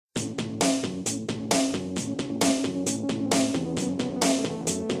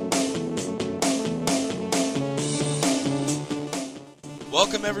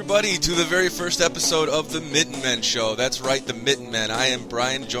Welcome, everybody, to the very first episode of the Mitten Men Show. That's right, the Mitten Men. I am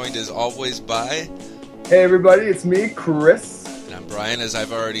Brian, joined as always by... Hey, everybody, it's me, Chris. And I'm Brian, as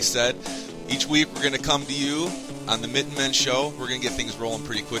I've already said. Each week, we're going to come to you on the Mitten Men Show. We're going to get things rolling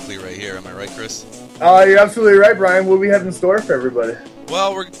pretty quickly right here. Am I right, Chris? You're absolutely right, Brian. What do we have in store for everybody?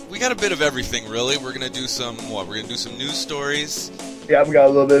 Well, we got a bit of everything, really. We're going to do some, We're going to do some news stories. Yeah, we got a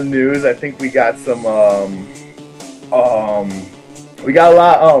little bit of news. I think we got some, we got a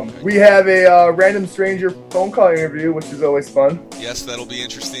lot. We have a random stranger phone call interview, which is always fun. Yes, that'll be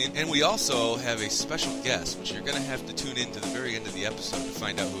interesting. And we also have a special guest, which you're going to have to tune in to the very end of the episode to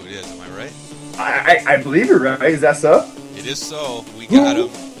find out who it is. Am I right? I believe you're right. Is that so? It is so. We got him.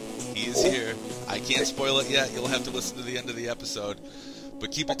 He is here. I can't spoil it yet. You'll have to listen to the end of the episode.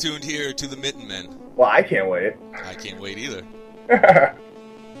 But keep it tuned here to the Mitten Men. Well, I can't wait. I can't wait either.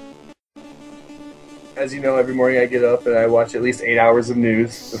 As you know, every morning I get up and I watch at least 8 hours of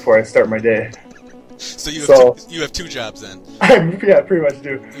news before I start my day. So you have two jobs then? Yeah, pretty much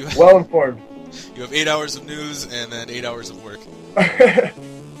do. Well informed. You have 8 hours of news and then 8 hours of work. I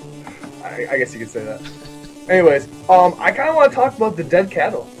guess you could say that. Anyways, I kind of want to talk about the dead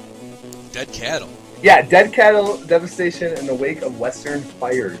cattle. Dead cattle? Yeah, dead cattle devastation in the wake of Western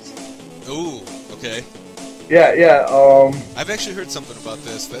fires. Ooh, okay. Yeah. I've actually heard something about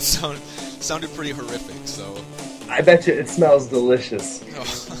this that sounded pretty horrific, so... I bet you it smells delicious. Oh.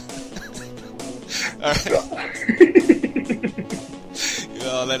 Alright.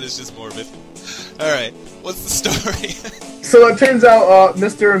 Oh, that is just morbid. Alright, what's the story? So it turns out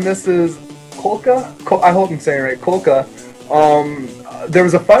Mr. and Mrs. Kolka, I hope I'm saying it right, Kolka, there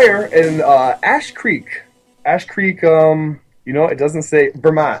was a fire in Ash Creek. Ash Creek, it doesn't say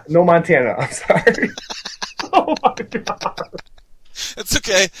Vermont. No, Montana. I'm sorry. Oh my god. It's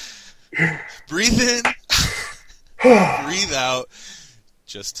okay. Breathe in. Breathe out.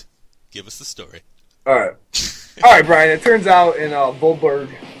 Just give us the story. Alright, Brian. It turns out in Volborg.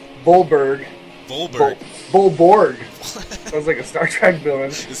 Sounds like a Star Trek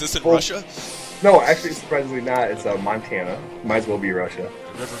villain. Is this in Russia? No, actually, surprisingly not. It's Montana. Might as well be Russia.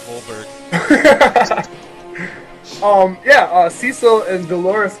 The River Volborg. Cecil and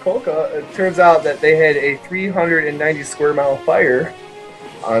Dolores Kolka, it turns out that they had a 390 square mile fire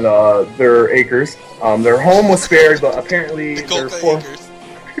on their acres. Their home was spared, but apparently their acres.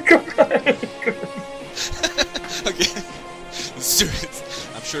 Okay.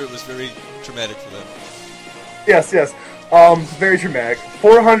 I'm sure it was very traumatic for them. Yes. Very traumatic.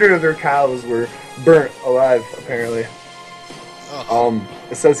 400 of their cows were burnt alive, apparently. Oh.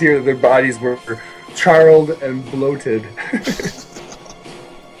 It says here that their bodies were charred and bloated.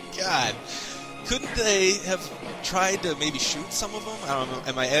 God. Couldn't they have tried to maybe shoot some of them? I don't know.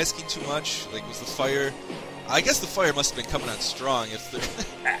 Am I asking too much? Like, was the fire... I guess the fire must have been coming on strong if they're...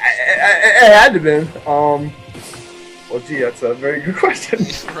 It had to have been. Well, gee, that's a very good question.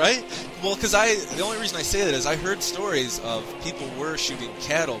 Right? Well, because the only reason I say that is I heard stories of people were shooting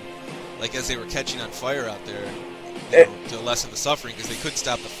cattle, like as they were catching on fire out there, to lessen the suffering, because they couldn't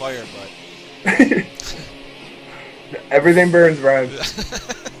stop the fire, but... Everything burns, Brian.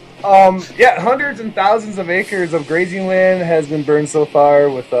 Hundreds and thousands of acres of grazing land has been burned so far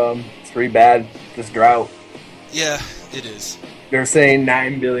with, it's pretty bad, this drought. Yeah, it is. They're saying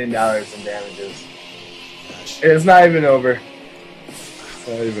 $9 billion in damages. Gosh. And it's not even over. It's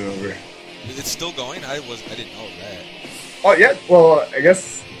not even over. It's still going? I didn't know that. Oh, yeah. Well, I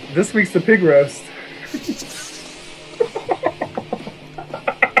guess this week's the pig roast.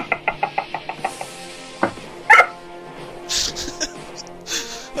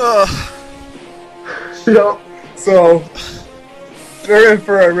 Yep. So they're in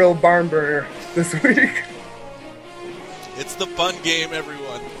for a real barn burner this week. It's the fun game,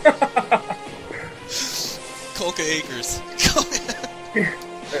 everyone. Kolka Acres.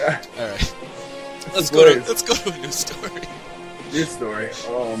 Yeah. All right. Let's go to a news story. News story.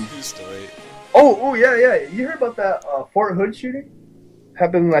 News story. Oh yeah. You heard about that Fort Hood shooting?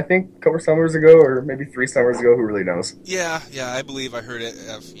 Happened, I think, a couple summers ago, or maybe 3 summers ago. Who really knows? Yeah. I believe I heard it.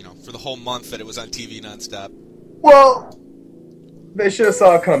 For the whole month that it was on TV nonstop. Well, they should have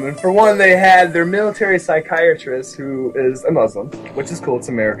saw it coming. For one, they had their military psychiatrist, who is a Muslim, which is cool. It's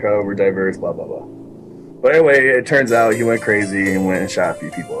America. We're diverse. Blah blah blah. But anyway, it turns out he went crazy and went and shot a few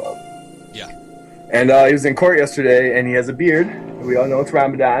people up. Yeah. And he was in court yesterday, and he has a beard. We all know it's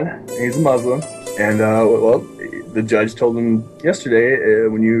Ramadan. And he's a Muslim. And, the judge told him yesterday,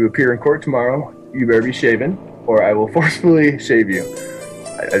 when you appear in court tomorrow, you better be shaven, or I will forcefully shave you.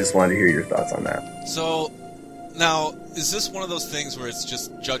 I just wanted to hear your thoughts on that. So, now, is this one of those things where it's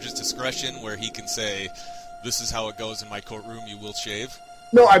just judge's discretion, where he can say, this is how it goes in my courtroom, you will shave?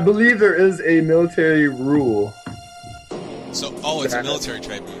 No, I believe there is a military rule. So, it's a military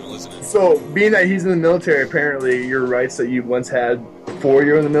tribunal, isn't it? So, being that he's in the military, apparently your rights that you once had before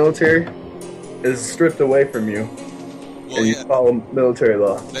you were in the military is stripped away from you. Well, and you follow military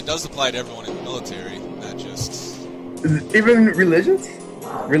law. That does apply to everyone in the military, not just... Even religions?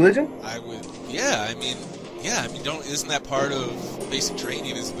 Religion? I would... isn't that part of basic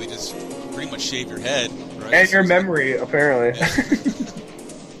training is they just pretty much shave your head, right? And your memory, apparently.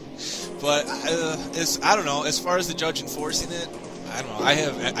 But I don't know. As far as the judge enforcing it, I don't know.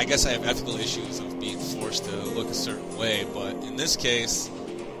 I guess I have ethical issues of being forced to look a certain way. But in this case,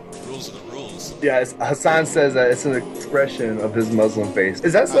 rules are the rules. Yeah, Hassan says that it's an expression of his Muslim face.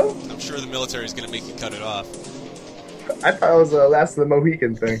 Is that so? I'm sure the military is going to make you cut it off. I thought it was a Last of the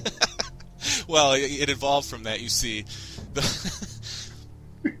Mohican thing. Well, it evolved from that. You see, the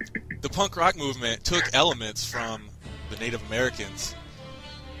punk rock movement took elements from the Native Americans.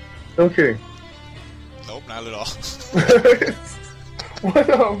 Okay. Nope, not at all.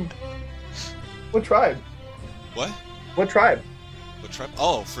 What tribe? What? What tribe? What tribe?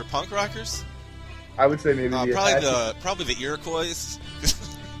 Oh, for punk rockers? I would say maybe probably the Iroquois. Is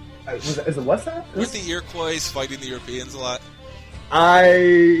it what's that? Weren't the Iroquois fighting the Europeans a lot?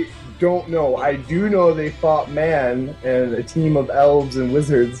 I don't know. I do know they fought man and a team of elves and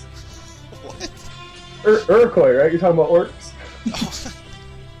wizards. What? Iroquois, right? You're talking about orcs? Oh.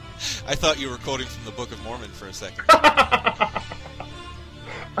 I thought you were quoting from the Book of Mormon for a second. I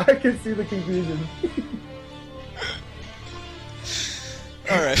can see the confusion.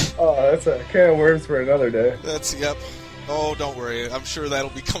 Alright. Oh, that's a can of worms for another day. Yep. Oh, don't worry. I'm sure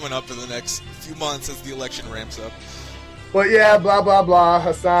that'll be coming up in the next few months as the election ramps up. But yeah, blah, blah, blah.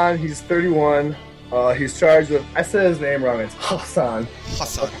 Hassan, he's 31. He's charged with... I said his name wrong. It's Hassan.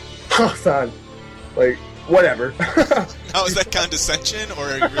 Hassan. Like, whatever. Now, is that condescension, or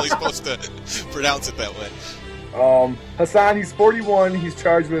are you really supposed to pronounce it that way? Hassan, he's 41. He's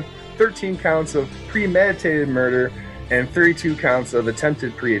charged with 13 counts of premeditated murder and 32 counts of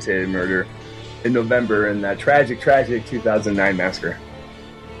attempted premeditated murder in November in that tragic 2009 massacre.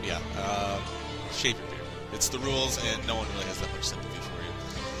 Yeah, shave your beard. It's the rules, and no one really has that much sympathy for you.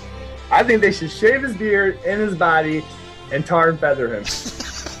 I think they should shave his beard and his body and tar and feather him.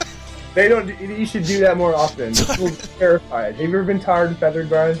 They don't. You should do that more often. People are terrified. Have you ever been tarred and feathered,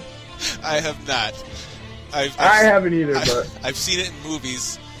 Brian? I have not. I haven't either, but I've seen it in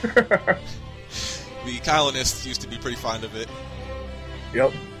movies. The colonists used to be pretty fond of it.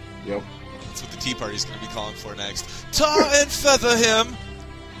 Yep. That's what the Tea Party's going to be calling for next. Tar and feather him.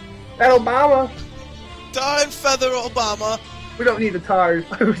 That Obama. Tar and feather Obama. We don't need the tar.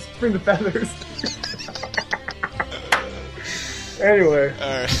 Just bring the feathers. Anyway.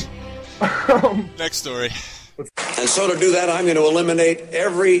 All right. Next story. And so to do that, I'm going to eliminate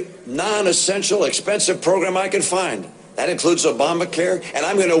every non-essential, expensive program I can find. That includes Obamacare, and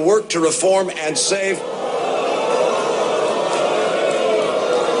I'm going to work to reform and save.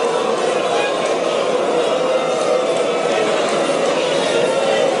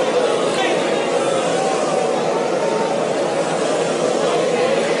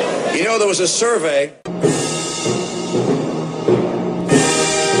 You know, there was a survey.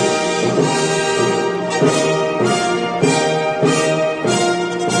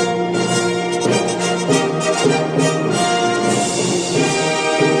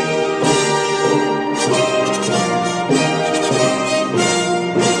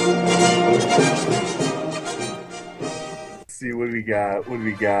 What do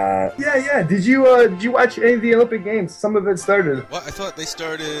we got? Yeah. Did you watch any of the Olympic Games? Some of it started. What? I thought they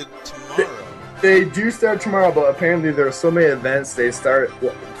started tomorrow. They do start tomorrow, but apparently there are so many events. They start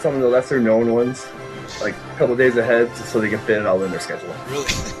some of the lesser known ones like a couple days ahead, so they can fit it all in their schedule.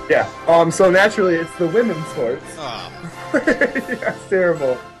 Really? Yeah. So naturally, it's the women's sports. Oh. Yeah, it's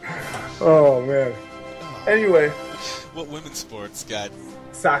terrible. Oh man. Oh. Anyway. What women's sports got?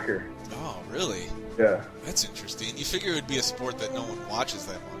 Soccer. Oh, really? Yeah. That's interesting. You figure it would be a sport that no one watches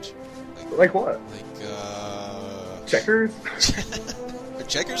that much. Like what? Like, checkers? Are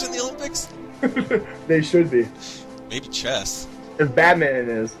checkers in the Olympics? They should be. Maybe chess. If badminton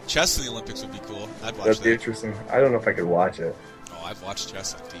is. Chess in the Olympics would be cool. I'd watch That'd that. be interesting. I don't know if I could watch it. Oh, I've watched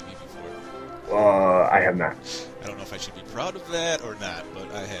chess on TV before. I have not. I don't know if I should be proud of that or not,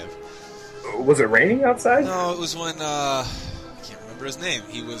 but I have. Was it raining outside? No, it was when, I can't remember his name.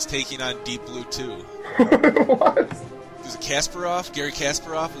 He was taking on Deep Blue 2. What? Was it Kasparov? Gary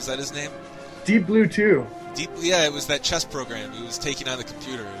Kasparov? Was that his name? Deep Blue 2. Yeah, it was that chess program. He was taking on the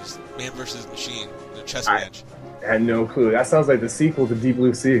computer. It was man versus machine in a chess match. I had no clue. That sounds like the sequel to Deep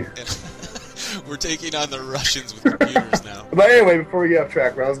Blue Sea. We're taking on the Russians with computers now. But anyway, before we get off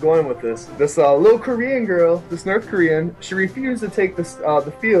track, where I was going with this little Korean girl, this North Korean, she refused to take this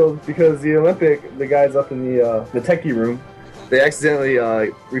the field because the guys up in the techie room, they accidentally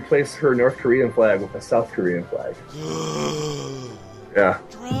replaced her North Korean flag with a South Korean flag. Yeah.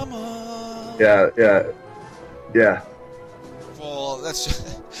 Drama. Yeah. Well,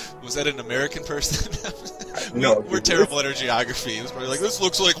 was that an American person? No. We're terrible at our geography. It was probably like, this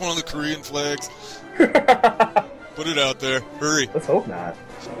looks like one of the Korean flags. Put it out there. Hurry. Let's hope not.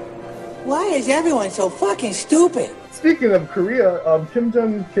 Why is everyone so fucking stupid? Speaking of Korea, Kim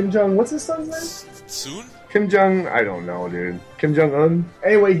Jong, what's his son's name? Soon? Kim Jong, I don't know, dude. Kim Jong-un?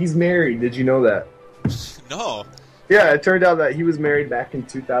 Anyway, he's married. Did you know that? No. Yeah, it turned out that he was married back in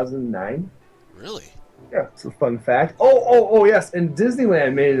 2009. Really? Yeah, it's a fun fact. Oh, yes, and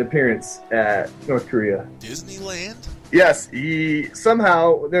Disneyland made an appearance at North Korea. Disneyland? Yes,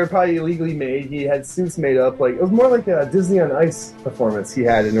 they're probably illegally made. He had suits made up. Like, it was more like a Disney on Ice performance he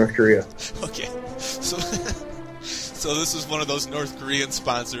had in North Korea. Okay, so this was one of those North Korean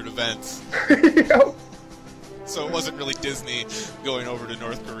sponsored events. Yep. So it wasn't really Disney going over to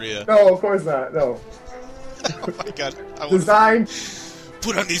North Korea. No, of course not, no. Oh my god. Design.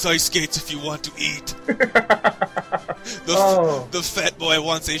 Put on these ice skates if you want to eat. The fat boy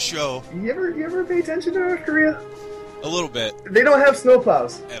wants a show. You ever pay attention to North Korea? A little bit. They don't have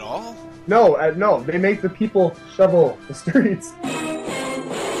snowplows. At all? No. They make the people shovel the streets.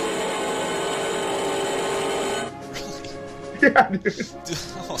 Really? Yeah, dude.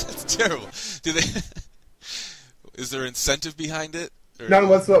 Oh, that's terrible. Do they? Is there incentive behind it? Or None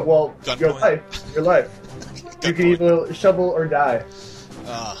whatsoever. Well, your gunpoint? life. You can either shovel or die.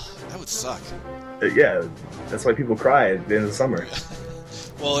 That would suck. Yeah, that's why people cry at the end of the summer.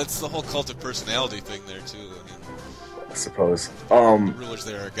 Well, it's the whole cult of personality thing there too. I suppose. The rulers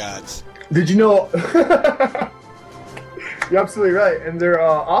there are gods. Did you know? You're absolutely right, and they're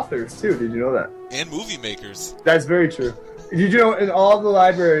authors too. Did you know that? And movie makers. That's very true. Did you know in all the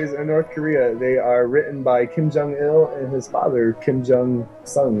libraries in North Korea, they are written by Kim Jong-il and his father, Kim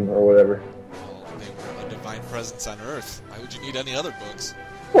Jong-sung, or whatever? Well, they were a divine presence on Earth. Why would you need any other books?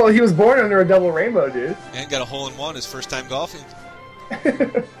 Well, he was born under a double rainbow, dude. And got a hole-in-one his first time golfing.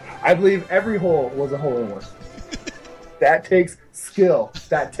 I believe every hole was a hole-in-one. That takes skill.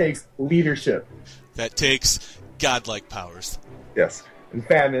 That takes leadership. That takes godlike powers. Yes. And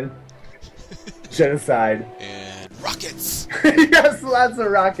famine. Genocide. And rockets. Yes, lots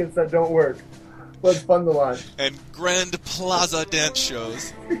of rockets that don't work. But it's fun to launch. And grand plaza dance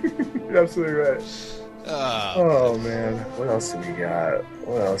shows. You're absolutely right. Oh, man. What else do we got?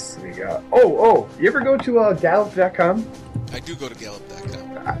 Oh, you ever go to Gallup.com? I do go to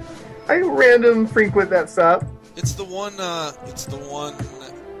Gallup.com. I random frequent that site. It's the one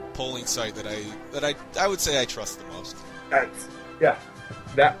polling site that I would say I trust the most.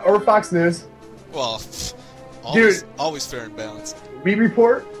 That or Fox News. Well, always fair and balanced. We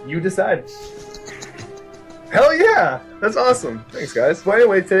report, you decide. Hell yeah! That's awesome. Thanks, guys. Well,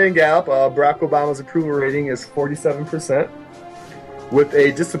 anyway, today in Gallup, Barack Obama's approval rating is 47%, with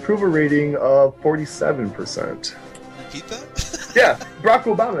a disapproval rating of 47%. Repeat that? Yeah, Barack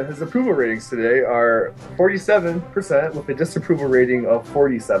Obama, his approval ratings today are 47%, with a disapproval rating of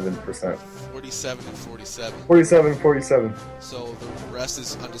 47%. 47 and 47. 47 and 47. So the rest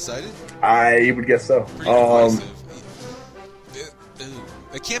is undecided? I would guess so. Pretty divisive.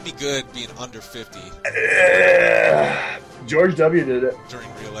 It can't be good being under 50. George W. did it. During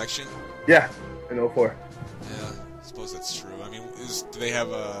re-election? Yeah, in 04. Yeah, I suppose that's true. I mean, do they have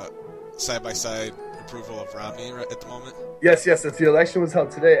a side-by-side approval of Romney at the moment? Yes, if the election was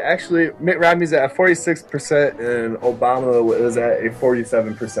held today. Actually, Mitt Romney's at 46% and Obama was at a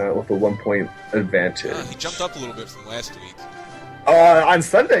 47% with a 1-point advantage. He jumped up a little bit from last week. On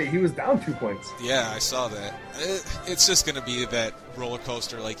Sunday, he was down 2 points. Yeah, I saw that. It's just going to be that roller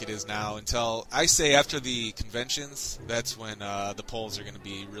coaster like it is now until, I say, after the conventions, that's when the polls are going to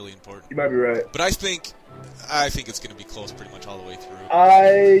be really important. You might be right. But I think it's going to be close pretty much all the way through.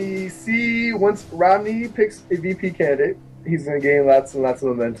 I see once Romney picks a VP candidate, he's going to gain lots and lots of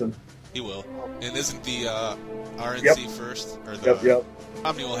momentum. He will. And isn't the RNC first? Or the, Yep.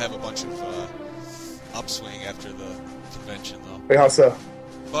 Romney will have a bunch of upswing after the convention, though. Wait, how so?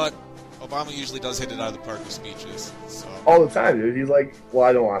 But Obama usually does hit it out of the park with speeches. So. All the time, dude. He's like, well,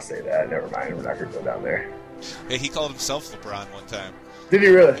 I don't want to say that. Never mind. We're not going to go down there. Hey, he called himself LeBron one time. Did he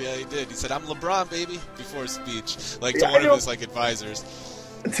really? Yeah, he did. He said, "I'm LeBron, baby," before his speech, like to one of his advisors.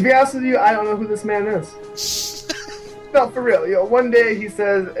 To be honest with you, I don't know who this man is. No, for real. You know, one day he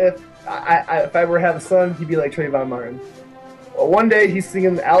says if I were to have a son, he'd be like Trayvon Martin. Well, one day he's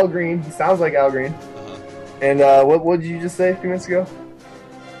singing Al Green. He sounds like Al Green. And what did you just say a few minutes ago?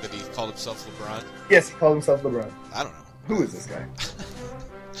 That he called himself LeBron? Yes, he called himself LeBron. I don't know. Who is this guy?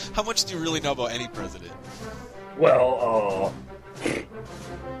 How much do you really know about any president? Well,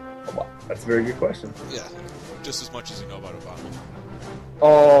 that's a very good question. Yeah, just as much as you know about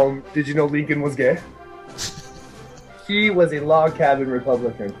Obama. Did you know Lincoln was gay? He was a log cabin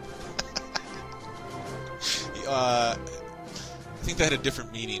Republican. I think that had a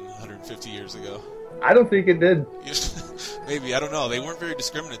different meaning 150 years ago. I don't think it did. Maybe, I don't know. They weren't very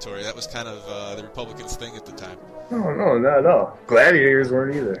discriminatory. That was kind of the Republicans' thing at the time. No, not at all. Gladiators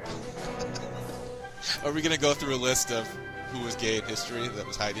weren't either. Are we going to go through a list of who was gay in history that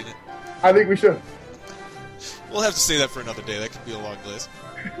was hiding it? I think we should. We'll have to say that for another day. That could be a long list.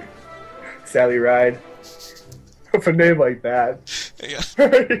 Sally Ride. With a name like that. Yeah.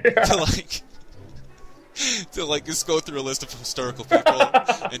 Yeah. To just go through a list of historical people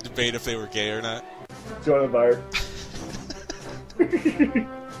and debate if they were gay or not. Joan of Arc.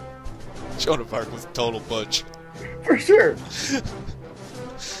 Joan of Arc was a total butch. For sure.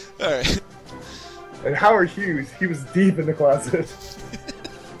 Alright. And Howard Hughes, he was deep in the closet.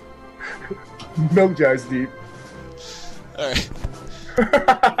 Milk jars deep. Alright.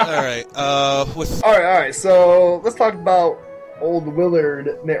 Alright, Alright, so let's talk about old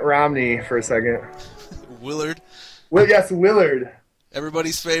Willard Mitt Romney for a second. Willard? Yes, Willard.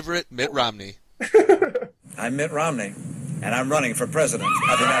 Everybody's favorite, Mitt Romney. I'm Mitt Romney, and I'm running for president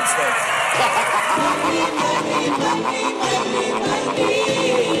of the United States.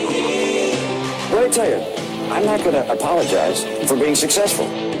 Let me tell you, I'm not going to apologize for being successful.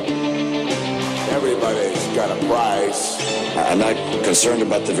 Everybody's got a price. I'm not concerned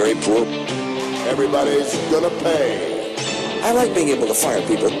about the very poor. Everybody's gonna pay. I like being able to fire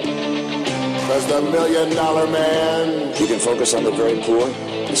people. Cause the $1 Million Man You can focus on the very poor.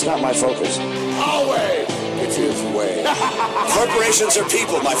 It's not my focus. always gets his way. Corporations are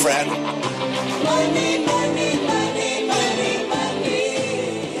people, my friend. Money, money, money, money,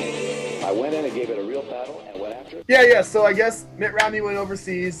 money. I went in and gave it a real battle and went after it. Yeah, so I guess Mitt Romney went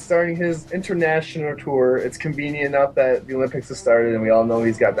overseas starting his international tour. It's convenient enough that the Olympics have started and we all know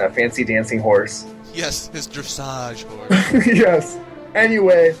he's got that fancy dancing horse. Yes, his dressage horse. Yes.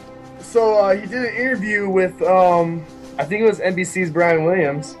 Anyway, so he did an interview with, I think it was NBC's Brian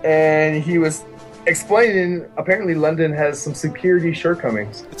Williams, and he was explaining apparently London has some security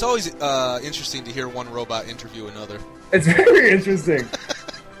shortcomings. It's always interesting to hear one robot interview another. It's very interesting.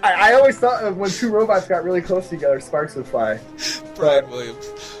 I always thought when two robots got really close together, sparks would fly. Brian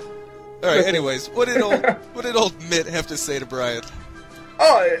Williams. Alright, anyways, what did old Mitt have to say to Brian?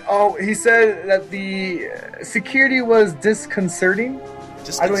 Oh, he said that the security was disconcerting.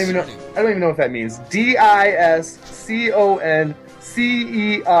 I don't even know what that means. DISCONCERTING.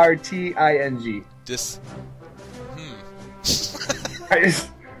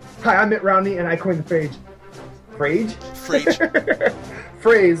 Hi, I'm Mitt Romney, and I coined the phrase. Phrase?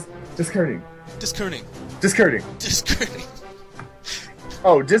 Phrase. Disconcerting. Disconcerting. Disconcerting. Disconcerting.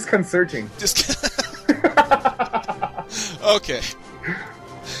 Oh, disconcerting. Okay.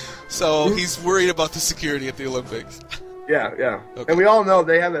 So he's worried about the security at the Olympics. Yeah. Okay. And we all know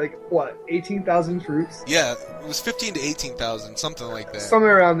they have 18,000 troops? Yeah, it was 15 to 18,000, something like that.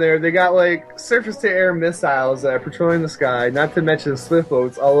 Somewhere around there. They got surface-to-air missiles that are patrolling the sky, not to mention swift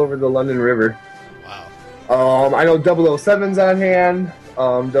boats all over the London River. Wow. I know 007's on hand,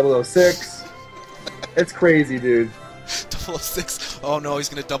 006. It's crazy, dude. 006. Oh no, he's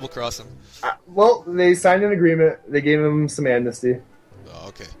gonna double cross him. Well, they signed an agreement. They gave him some amnesty. Oh,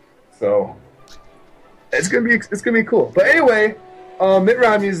 okay. So it's gonna be cool. But anyway, Mitt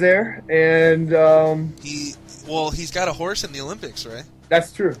Romney's there, and he's got a horse in the Olympics, right?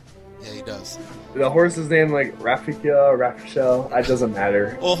 That's true. Yeah, he does. The horse is named Raffichel. It doesn't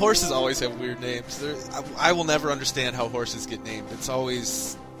matter. Well, horses always have weird names. I will never understand how horses get named. It's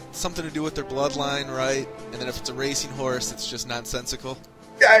always something to do with their bloodline, right? And then if it's a racing horse, it's just nonsensical.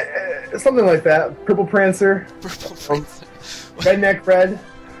 Yeah, something like that. Purple Prancer. Purple Prancer. Redneck Fred.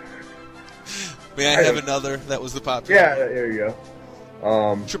 May I have another? That was the popular. Yeah, there you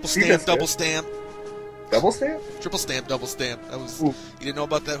go. Triple stamp, double stamp. Double stamp? Triple stamp, double stamp. That was. Ooh. You didn't know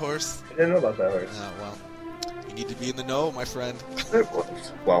about that horse? I didn't know about that horse. Oh, well. You need to be in the know, my friend.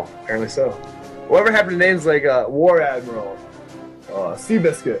 Well, apparently so. Whatever happened to names like War Admiral,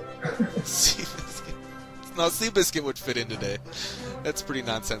 Seabiscuit. Seabiscuit. No, Seabiscuit would fit in today. That's pretty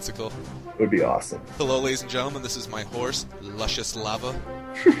nonsensical. Would be awesome. Hello, ladies and gentlemen. This is my horse, Luscious Lava.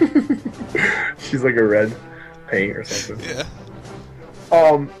 She's like a red paint or something. Yeah.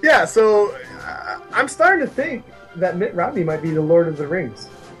 Yeah, so I'm starting to think that Mitt Romney might be the Lord of the Rings.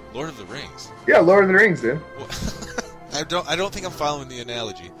 Lord of the Rings. Yeah, Lord of the Rings, dude. I don't think I'm following the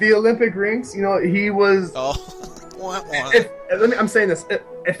analogy. The Olympic rings, you know, he was... Oh. I'm saying this.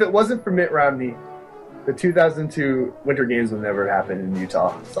 If it wasn't for Mitt Romney, the 2002 Winter Games would never happen in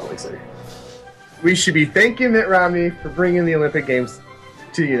Utah, Salt Lake City. We should be thanking Mitt Romney for bringing the Olympic Games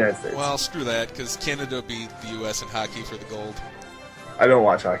to the United States. Well, screw that, because Canada beat the U.S. in hockey for the gold. I don't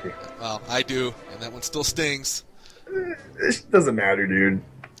watch hockey. Well, I do, and that one still stings. It doesn't matter, dude.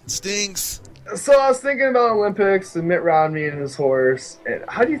 It stings. So I was thinking about Olympics and Mitt Romney and his horse. And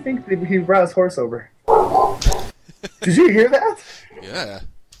how do you think that he brought his horse over? Did you hear that? Yeah.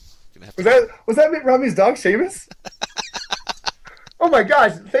 Was that Mitt Romney's dog, Seamus? Oh my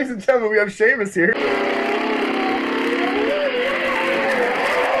gosh, ladies and gentlemen, we have Seamus here.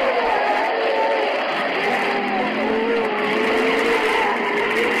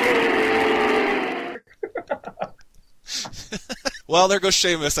 Well, there goes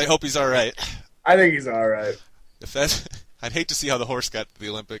Seamus. I hope he's all right. I think he's all right. I'd hate to see how the horse got to the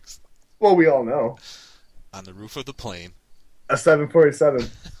Olympics. Well, we all know. On the roof of the plane. A 747.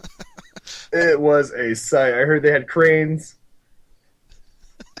 It was a sight. I heard they had cranes.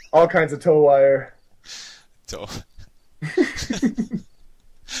 All kinds of tow wire.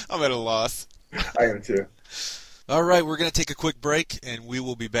 I'm at a loss. I am too. All right, we're going to take a quick break, and we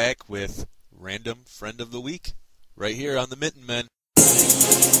will be back with Random Friend of the Week right here on the Mitten Men.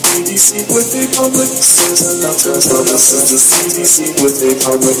 CDC with the public service announcers. Listen to CDC with the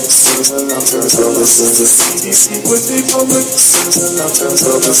public service announcers. Listen to CDC with the public service announcers.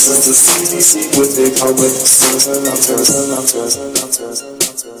 Listen to CDC with the public service announcers.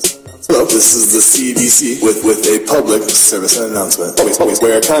 Hello, this is the CDC with a public service announcement. Always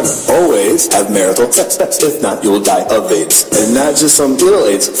wear a condom. Always have marital sex. If not, you'll die of AIDS. And not just some little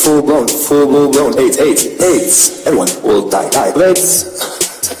AIDS. Full blown AIDS. Everyone will die of AIDS.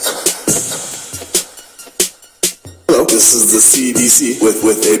 Hello, this is the CDC with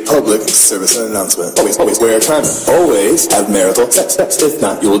a public service announcement. Always wear a condom. Always have marital sex. If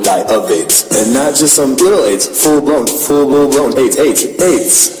not, you'll die of AIDS. And not just some little AIDS. Full blown AIDS.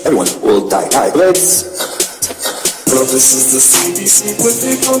 Everyone will die of AIDS. Well, this is the CDC with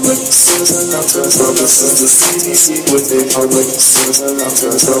a public service announcement. Well, this is the CDC with a public service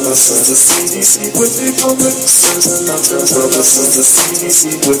announcement. Well, this is the CDC with a public service announcement. Well, this is the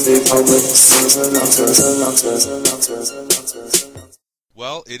CDC with a public service announcement.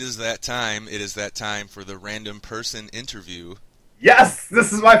 Well, it is that time. It is that time for the random person interview. Yes,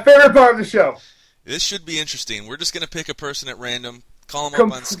 this is my favorite part of the show. This should be interesting. We're just going to pick a person at random, call them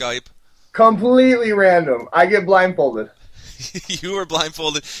up on Skype. Completely random. I get blindfolded. You are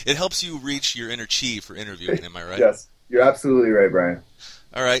blindfolded. It helps you reach your inner chi for interviewing, am I right? Yes, you're absolutely right, Brian.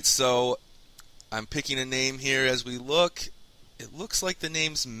 All right, so I'm picking a name here as we look. It looks like the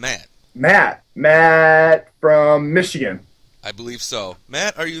name's Matt. Matt from Michigan. I believe so.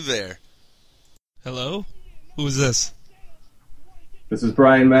 Matt, are you there? Hello? Who is this? This is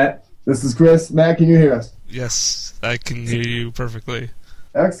Brian, Matt. This is Chris. Matt, can you hear us? Yes, I can hear you perfectly.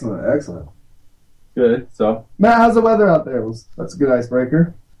 Excellent. Good. So, Matt, how's the weather out there? That's a good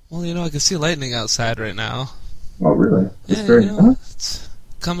icebreaker. Well, I can see lightning outside right now. Oh, really? Yeah, it's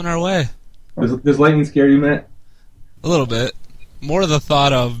coming our way. Does lightning scare you, Matt? A little bit. More the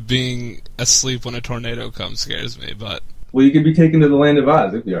thought of being asleep when a tornado comes scares me, but... Well, you could be taken to the land of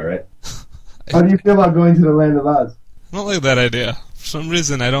Oz. It'd be all right. How do you feel about going to the land of Oz? I don't like that idea. For some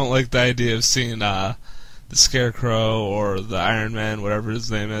reason, I don't like the idea of seeing the Scarecrow or the Iron Man, whatever his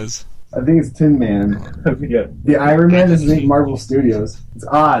name is. I think it's Tin Man. Yeah. The Iron Man is in Marvel Studios. It's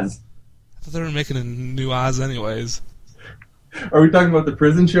Oz. I thought they were making a new Oz anyways. Are we talking about the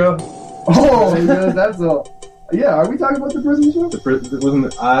prison show? Oh, yeah, that's a... Yeah, are we talking about the prison show? Wasn't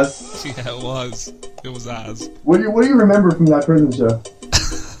it Oz? Yeah, it was. It was Oz. What do you remember from that prison show?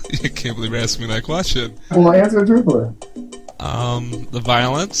 I can't believe you're asking me that question. Well, answer truthfully. The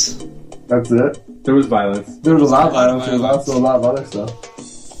violence. That's it. There was violence. There was a lot of violence. There was also a lot of other stuff.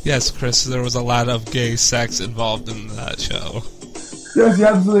 Yes, Chris, there was a lot of gay sex involved in that show. Yes, you're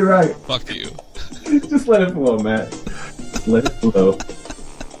absolutely right. Fuck you. Just let it flow, Matt. Just let it flow.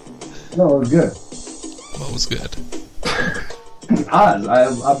 No, it was good. What was good? Oz. I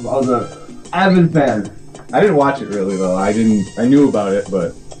was an avid fan. I didn't watch it really though. I knew about it,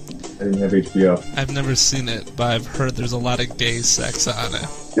 but I didn't have HBO. I've never seen it, but I've heard there's a lot of gay sex on it.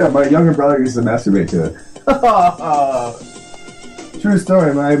 Yeah, my younger brother used to masturbate to it. True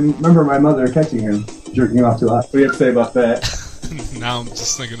story. I remember my mother catching him jerking off to that. What do you have to say about that? Now I'm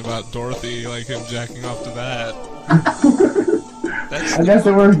just thinking about Dorothy, like him jacking off to that. I guess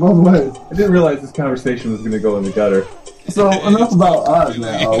it works both ways. I didn't realize this conversation was going to go in the gutter. So enough about us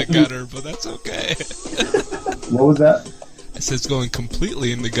completely now. in the gutter, but that's okay. What was that? I said it's going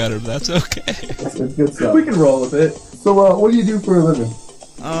completely in the gutter, but that's okay. That's good stuff. We can roll with it. So, what do you do for a living?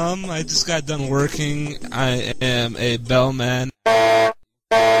 I just got done working. I am a bellman.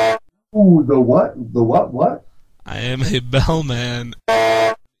 Ooh, the what? The what? I am a bellman.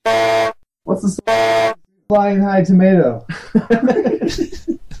 What's the flying high tomato?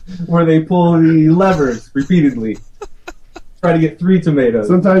 Where they pull the levers repeatedly. Try to get 3 tomatoes.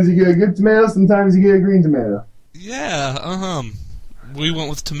 Sometimes you get a good tomato, sometimes you get a green tomato. Yeah, we went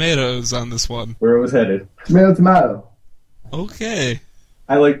with tomatoes on this one. Where it was headed. Tomato. Okay.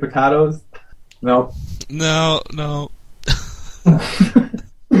 I like potatoes. No. No.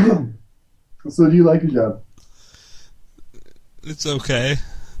 So do you like your job? It's okay.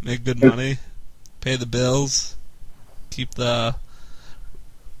 Make good money. Pay the bills. Keep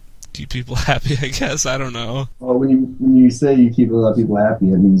people happy, I guess. I don't know. Well, when you say you keep a lot of people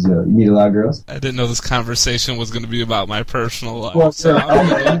happy, it means you meet a lot of girls? I didn't know this conversation was going to be about my personal life. Well, so I'm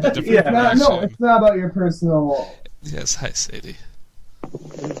going a different direction. No, it's not about your personal... Yes, hi, Sadie.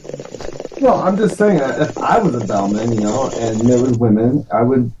 No, I'm just saying that if I was a bellman, and there was women, I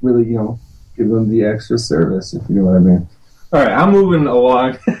would really, give them the extra service, if you know what I mean. All right, I'm moving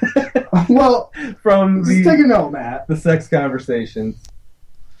along. Well, from just take a note, Matt. The sex conversations.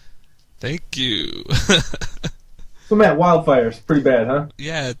 Thank you. So, Matt, wildfires, pretty bad, huh?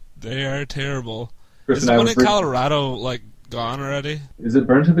 Yeah, they are terrible. Chris Is and the I one were in pretty- Colorado, gone already? Is it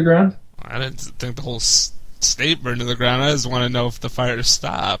burned to the ground? I didn't think the whole state burned to the ground. I just want to know if the fire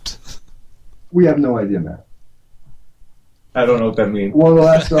stopped. We have no idea, Matt. I don't know what that means. One of the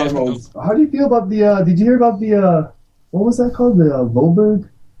last articles. How do you feel about the, did you hear about the, what was that called? The Volberg?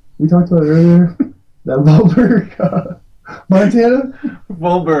 We talked about it earlier. That Volberg, Montana?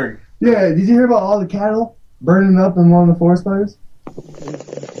 Volberg. Yeah, did you hear about all the cattle burning up in one of the forest fires?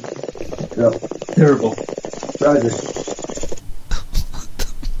 Yep. Terrible. Tragic.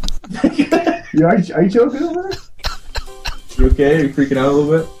 Are you joking over there? You okay? Are you freaking out a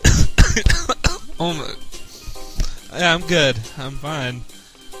little bit? Oh my. Yeah, I'm good. I'm fine.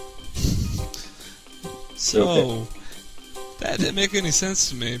 So, Okay. that didn't make any sense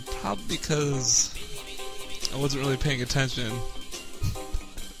to me. Probably because I wasn't really paying attention.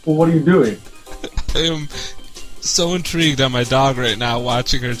 Well, what are you doing? I am so intrigued on my dog right now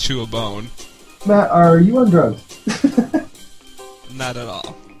watching her chew a bone. Matt, are you on drugs? Not at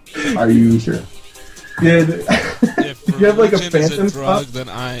all. Are you sure? Yeah. If you have like a religion is phantom a drug, spot? then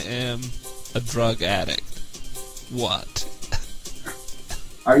I am a drug addict. What?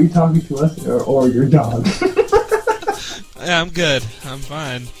 Are you talking to us or your dog? Yeah, I'm good. I'm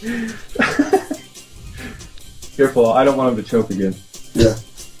fine. Careful, I don't want him to choke again. Yeah.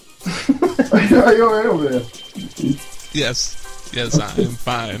 Are you alright over there? Yes, I am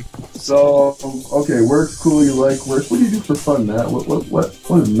fine. So, okay, work's cool, you like work. What do you do for fun, Matt? What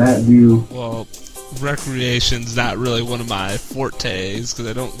does Matt do? Well, recreation's not really one of my fortes because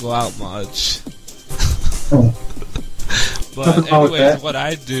I don't go out much. But Nothing wrong with anyways, that. what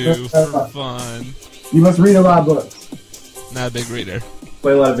I do for fun, You must read a lot of books. not a big reader.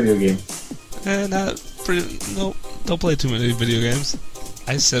 Play a lot of video games. Nope, don't play too many video games.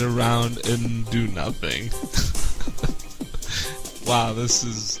 I sit around and do nothing. Wow, this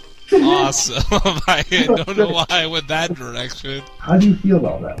is awesome. I don't know why I went that direction. How do you feel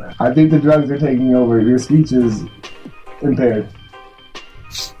about that, Matt? I think the drugs are taking over. Your speech is impaired.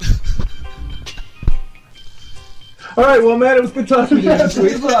 Alright, well, Matt, it was good talking to you. Yeah,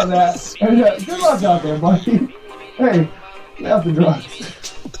 good luck, Matt. And, good luck out there, buddy. Hey, lay off the drugs.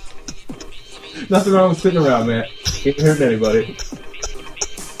 Nothing wrong with sitting around, Matt. Ain't hurting anybody.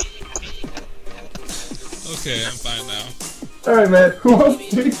 Okay, I'm fine now. Alright, Matt. Well,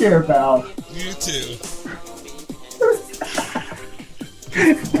 take care, pal. You too.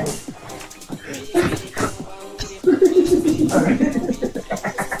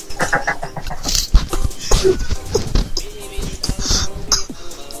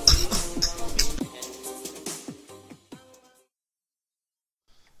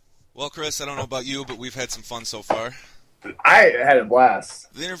 Well, Chris, I don't know about you, but we've had some fun so far. I had a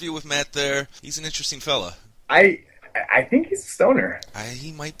blast. The interview with Matt there, he's an interesting fella. I think he's a stoner.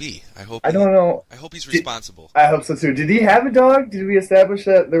 He might be. I don't know. I hope he's responsible. I hope so too. Did he have a dog? Did we establish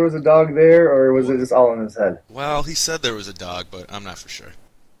that there was a dog there, or was it just all in his head? Well, he said there was a dog, but I'm not for sure.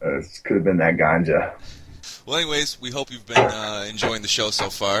 This could have been that ganja. Well, anyways, we hope you've been enjoying the show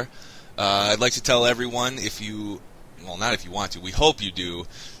so far. I'd like to tell everyone, not if you want to, we hope you do,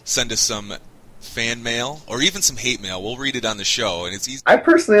 send us some fan mail, or even some hate mail. We'll read it on the show, and it's easy. I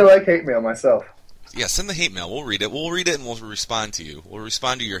personally like hate mail myself. Yeah, send the hate mail. We'll read it. We'll read it and we'll respond to you. We'll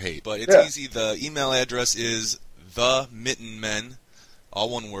respond to your hate. But it's easy. The email address is themittenmen, all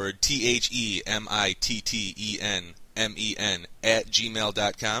one word, TheMittenmen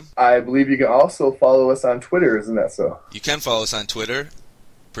 @gmail.com. I believe you can also follow us on Twitter, isn't that so? You can follow us on Twitter.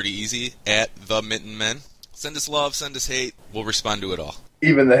 Pretty easy, @themittenmen. Send us love, send us hate. We'll respond to it all.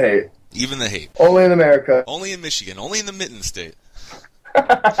 Even the hate. Even the hate. Only in America. Only in Michigan. Only in the Mitten State.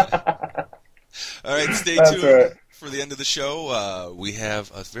 All right, stay tuned for the end of the show. We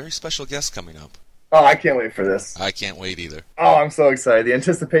have a very special guest coming up. Oh, I can't wait for this. I can't wait either. Oh, I'm so excited. The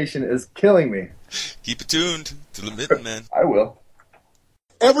anticipation is killing me. Keep it tuned to the Mitten Men. I will.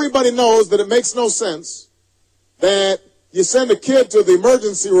 Everybody knows that it makes no sense that you send a kid to the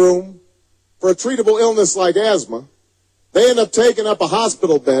emergency room for a treatable illness like asthma. They end up taking up a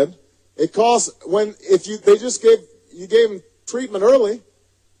hospital bed. It costs you gave them treatment early,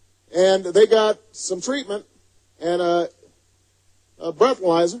 and they got some treatment and a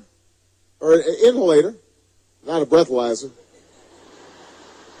breathalyzer or an inhalator, not a breathalyzer.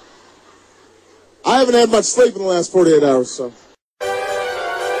 I haven't had much sleep in the last 48 hours, so.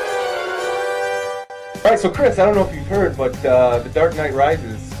 All right, so Chris, I don't know if you've heard, but The Dark Knight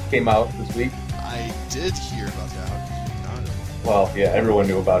Rises came out this week. I did hear about that. How could you not know? Well, yeah, everyone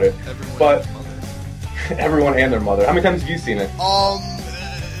knew about it. Everyone and their mother. How many times have you seen it?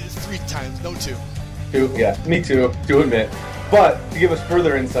 3 times. No, 2. 2, yeah. Me too, to admit. But to give us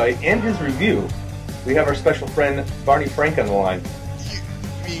further insight and his review, we have our special friend Barney Frank on the line. You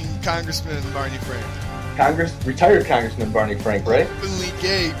mean Congressman Barney Frank? Retired Congressman Barney Frank, right? Openly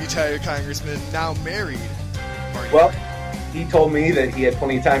gay retired congressman, now married Barney Well, Frank. he told me that he had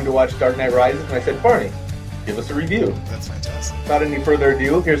plenty of time to watch Dark Knight Rises, and I said, Barney, give us a review. That's fantastic. Without any further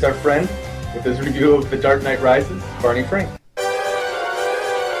ado, here's our friend with his review of The Dark Knight Rises, Barney Frank.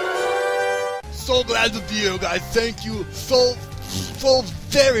 So glad to be here, guys. Thank you so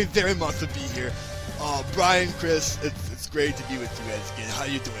very, very much to be here. Brian, Chris, it's great to be with you guys again. How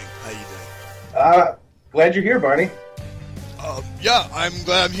you doing? Glad you're here, Barney. Yeah, I'm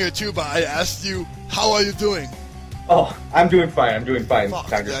glad I'm here too, but I asked you, how are you doing? Oh, I'm doing fine, Fuck,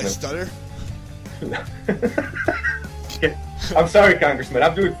 Congressman. did I stutter? I'm sorry, Congressman.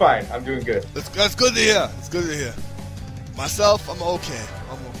 I'm doing fine. I'm doing good. That's good to hear. It's good to hear. Myself, I'm okay.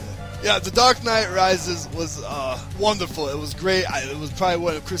 Yeah, The Dark Knight Rises was wonderful. It was great. It was probably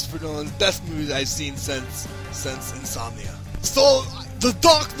one of Christopher Nolan's best movies I've seen since Insomnia. So, The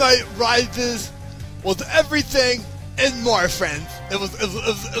Dark Knight Rises was everything and more, friends. It was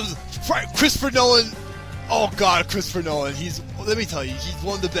Christopher Nolan. Oh God, Christopher Nolan. Let me tell you, he's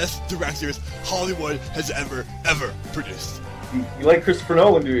one of the best directors Hollywood has ever produced. You like Christopher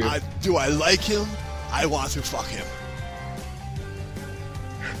Nolan, do you? Do I like him? I want to fuck him.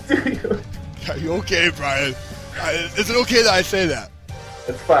 Do you? Are you okay, Brian? Is it okay that I say that?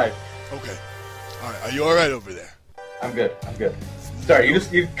 That's fine. Okay. Alright, are you alright over there? I'm good. Sorry,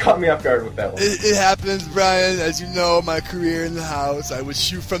 you cut me off guard with that one. It happens, Brian. As you know, my career in the house, I would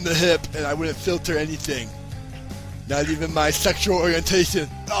shoot from the hip and I wouldn't filter anything. Not even my sexual orientation.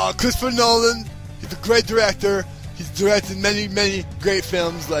 Christopher Nolan, he's a great director. He's directed many, many great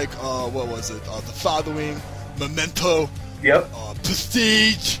films like, what was it? The Following, Memento. Yep.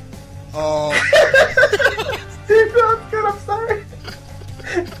 Prestige. Dude, I'm good. I'm sorry.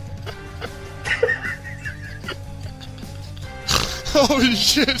 Holy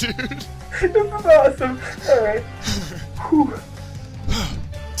shit, dude. This is awesome. Alright.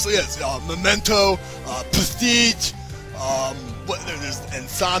 So yes, Memento, Prestige, there's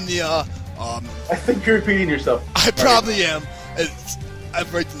Insomnia. I think you're repeating yourself. I probably am. I'm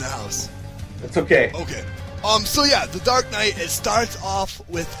right in the house. It's okay. Okay. So yeah, The Dark Knight, it starts off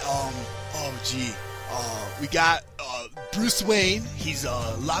with, we got, Bruce Wayne. He's,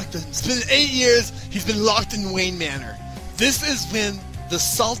 locked in, it's been 8 years, he's been locked in Wayne Manor. This is when the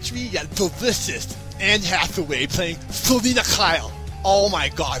sultry yet delicious Anne Hathaway playing Selina Kyle. Oh my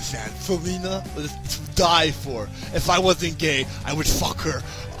god, man. Selina was to die for. If I wasn't gay, I would fuck her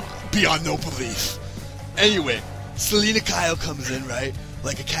beyond no belief. Anyway, Selina Kyle comes in, right?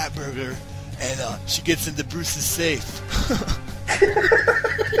 Like a cat burglar. And she gets into Bruce's safe.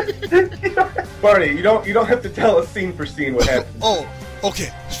 Barney, you don't have to tell us scene for scene what happened. Oh,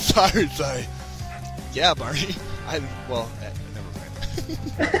 okay. Sorry. Yeah, Barney. Never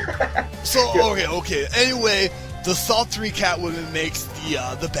mind. So, okay. Anyway, the sultry Catwoman makes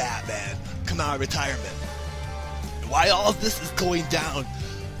the Batman come out of retirement. While all of this is going down,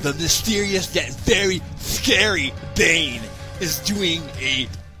 the mysterious yet very scary Bane is doing a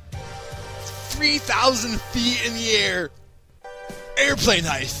 3,000 feet in the air airplane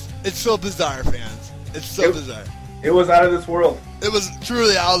heist It's so bizarre, fans. It's so bizarre. It was out of this world. It was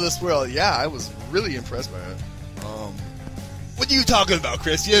truly out of this world. Yeah, I was really impressed by it. What are you talking about,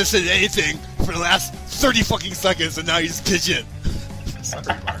 Chris? You haven't said anything for the last 30 fucking seconds, and now you just pitch in. Sorry,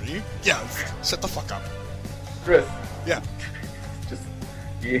 Marty. Yeah, shut the fuck up. Chris. Yeah. Just,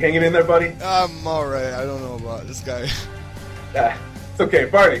 you hanging in there, buddy? I'm alright. I don't know about this guy. It's okay,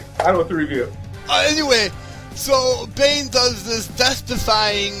 Barney. I don't know what to review. Anyway, so Bane does this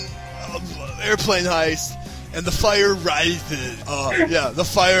death-defying airplane heist, and the fire rises. Yeah, the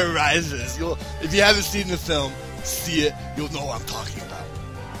fire rises. If you haven't seen the film, see it. You'll know what I'm talking about.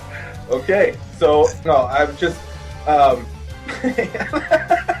 Okay, so no, I'm just.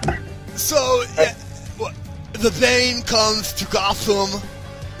 So yeah, the Bane comes to Gotham.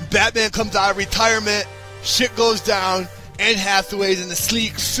 Batman comes out of retirement. Shit goes down. Anne Hathaway's in a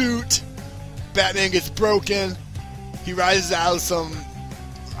sleek suit. Batman gets broken. He rises out of some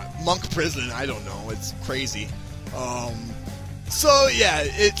monk prison. I don't know. It's crazy. So yeah,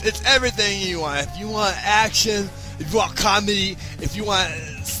 it's everything you want. If you want action, if you want comedy, if you want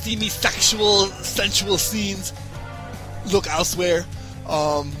steamy, sexual, sensual scenes, look elsewhere.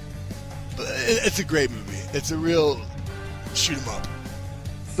 But it's a great movie. It's a real shoot 'em up.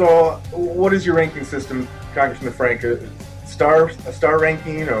 So, what is your ranking system, Congressman Frank? A star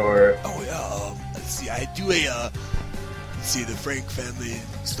ranking, or? Oh yeah. Let's see. I do a. Let's see. The Frank family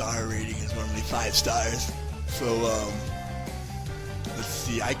star rating is normally 5 stars. So let's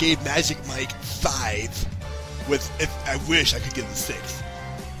see. I gave Magic Mike 5. If I wish I could give him 6.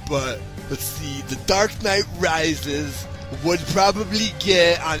 But let's see. The Dark Knight Rises would probably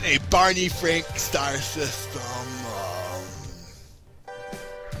get on a Barney Frank star system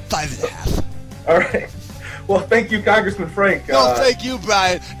 5.5. All right. Well, thank you, Congressman Frank. No, thank you,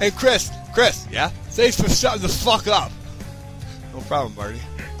 Brian. And Chris, yeah? Thanks for shutting the fuck up. No problem, Barney.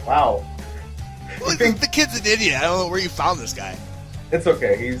 Wow. Well, the kid's an idiot. I don't know where you found this guy. It's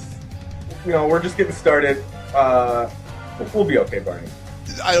okay. He's, we're just getting started. We'll be okay, Barney.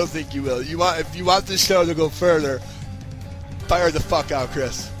 I don't think you will. If you want this show to go further, fire the fuck out,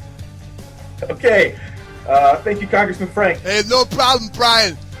 Chris. Okay. Thank you, Congressman Frank. Hey, no problem,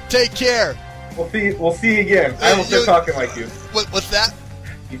 Brian. Take care. We'll see you again. I almost start talking like you. What's that?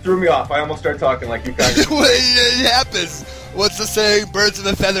 You threw me off. I almost start talking like you, Congressman. It happens. What's the saying? Birds of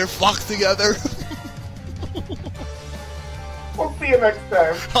a feather flock together. We'll see you next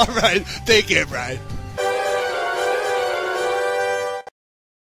time. All right. Take care, Brian.